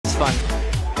fun.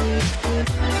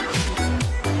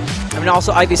 I mean,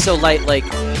 also Ivy's so light, like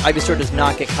Ivysaur does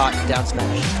not get caught in down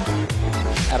smash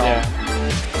at all.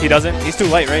 He doesn't? He's too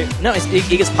light, right? No,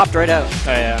 he gets popped right out.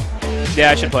 Oh, yeah. Yeah,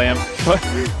 I should play him.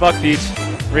 Fuck Peach.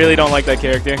 Really don't like that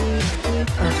character.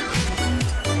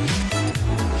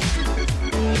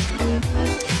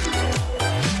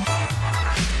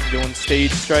 Doing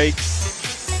stage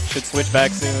strikes. Should switch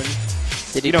back soon.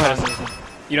 Did you know how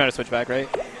to switch back, right?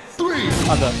 3,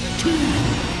 On the 2,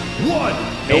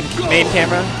 1. main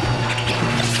camera?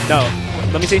 No.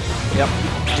 Let me see. Yep.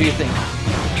 Do your thing.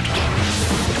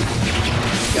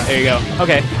 There you go.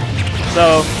 Okay.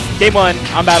 So, game 1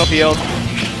 on Battlefield.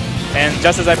 And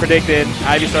just as I predicted,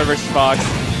 Ivysaur versus Fox.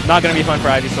 Not going to be fun for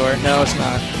Ivysaur. No, it's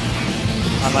not.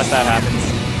 Unless that happens.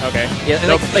 Okay. Yeah,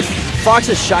 and like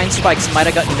Fox's Shine Spikes might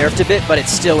have gotten nerfed a bit, but it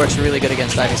still works really good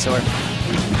against Ivysaur.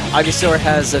 Ivysaur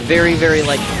has a very, very,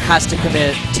 like, has to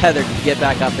commit tether to get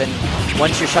back up, and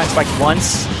once you're Shine Spiked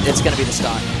once, it's going to be the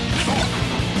stock.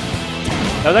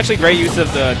 That was actually great use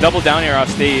of the double down air off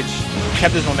stage.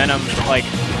 Kept his momentum, like,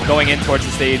 going in towards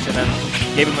the stage, and then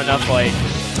gave him enough, like,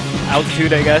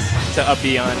 altitude, I guess, to up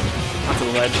B onto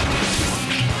the ledge.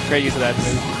 Great use of that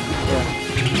move. Yeah.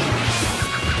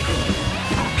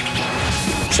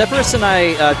 Separys and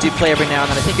I do play every now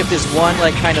and then. I think if there's one,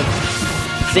 like, kind of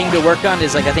thing to work on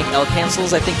is, like, I think L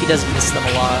cancels. I think he does miss them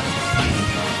a lot.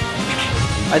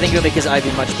 I think it'll make his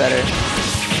Ivy much better.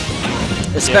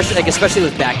 Especially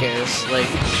with back airs. Like,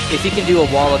 if you can do a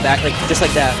wall of back, like, just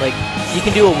like that, like, you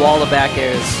can do a wall of back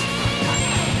airs,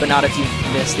 but not if you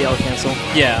miss the L cancel.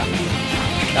 Yeah.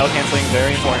 L canceling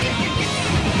very important.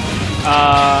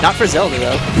 Not for Zelda,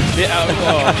 though. Yeah,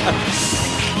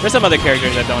 there's some other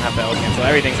characters that don't have the L cancel.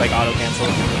 Everything's like auto cancel.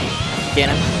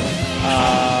 Ganon?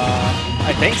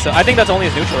 I think so. I think that's only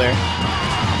his neutral air.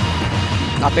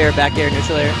 Up air, back air,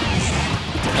 neutral air.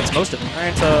 That's most of them.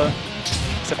 Alright, so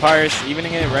Separys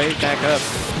evening it right back up.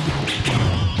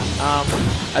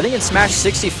 I think in Smash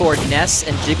 64, Ness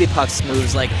and Jigglypuff's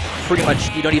moves, like, pretty much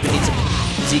you don't even need to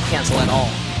Z cancel at all.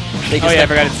 They just, I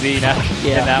forgot it's Z now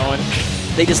in that one.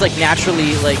 They just, like,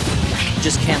 naturally, like,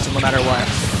 just cancel no matter what.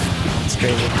 It's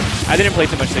crazy. I didn't play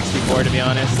too much 64, to be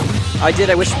honest. I did.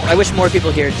 I wish more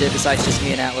people here did besides just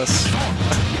me and Atlas.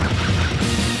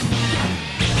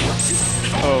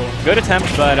 Oh, good attempt,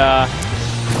 but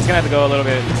he's gonna have to go a little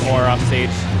bit more off stage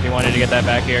if he wanted to get that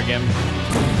back air again.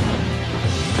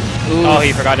 Ooh. Oh,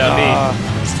 he forgot to B.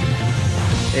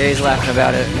 Yeah, he's laughing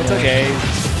about it. It's okay.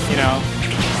 You know,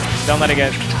 don't let it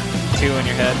get too in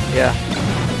your head. Yeah.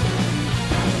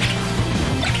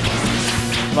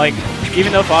 Like,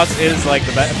 even though Fox is like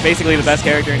basically the best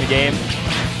character in the game,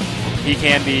 he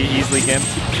can be easily gimped,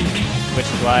 which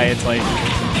is why it's like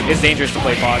it's dangerous to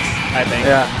play Fox, I think.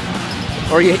 Yeah.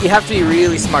 Or you have to be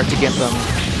really smart to gimp him.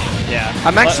 Yeah.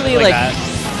 I'm actually like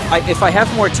if I have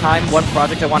more time, one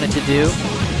project I wanted to do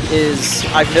is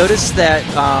I've noticed that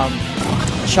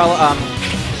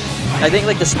I think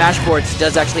like the Smash boards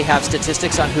does actually have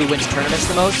statistics on who wins tournaments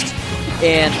the most,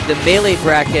 and the Melee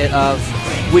bracket of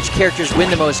which characters win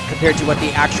the most compared to what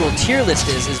the actual tier list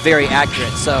is very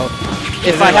accurate. So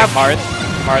if I have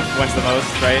Marth wins the most,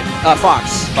 right?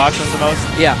 Fox. Fox wins the most?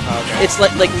 Yeah. Oh, okay. It's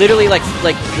like literally like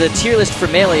the tier list for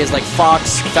Melee is like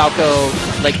Fox, Falco,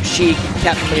 like Sheik,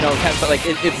 like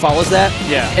it follows that.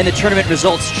 Yeah. And the tournament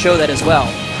results show that as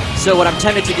well. So what I'm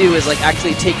tempted to do is like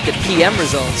actually take the PM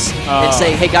results and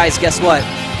say, hey guys, guess what?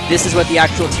 This is what the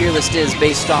actual tier list is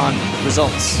based on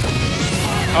results.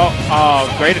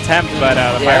 Oh, great attempt, but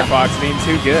the Firefox being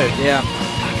too good. Yeah.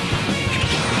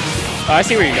 Oh, I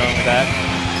see where you're going with that.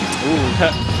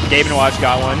 Ooh. Gabe & Watch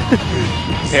got one.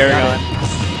 Paragon.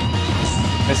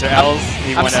 Mr. L's,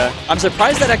 he won a... I'm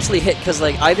surprised that actually hit, because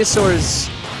like Ivysaur's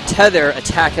tether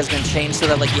attack has been changed so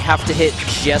that like you have to hit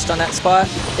just on that spot.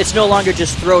 It's no longer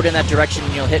just throw it in that direction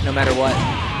and you'll hit no matter what.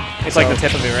 It's like the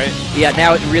tip of it, right? Yeah,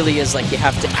 now it really is like you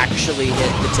have to actually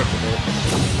hit the tip of it.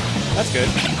 That's good.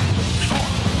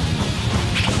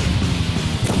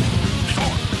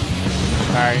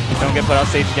 Alright, don't get put off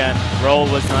stage again. Roll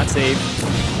was not safe.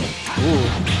 Ooh.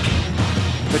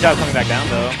 Good job coming back down,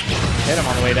 though. Hit him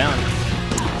on the way down.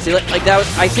 See, like that was,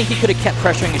 I think he could have kept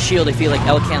pressuring his shield if he like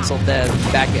L canceled the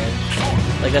back air.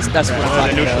 Like that's what I'm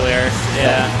talking the neutral about. air.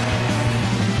 Yeah.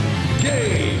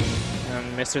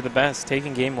 And Mr. The Best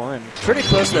taking game 1. Pretty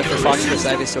close though for Fox versus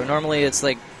Ivysaur. Normally it's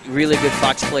like really good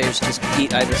Fox players just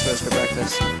eat Ivysaurs for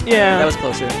breakfast. Yeah. That was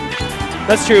closer.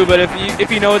 That's true, but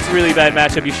if you know it's a really bad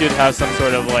matchup, you should have some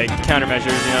sort of like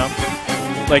countermeasures, you know?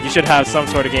 Like you should have some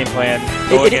sort of game plan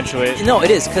going into it. No, it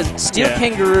is, because Steel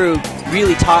Kangaroo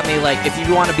really taught me like if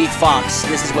you want to beat Fox,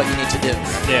 this is what you need to do.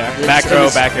 Yeah. Back throw,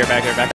 back air, back air, back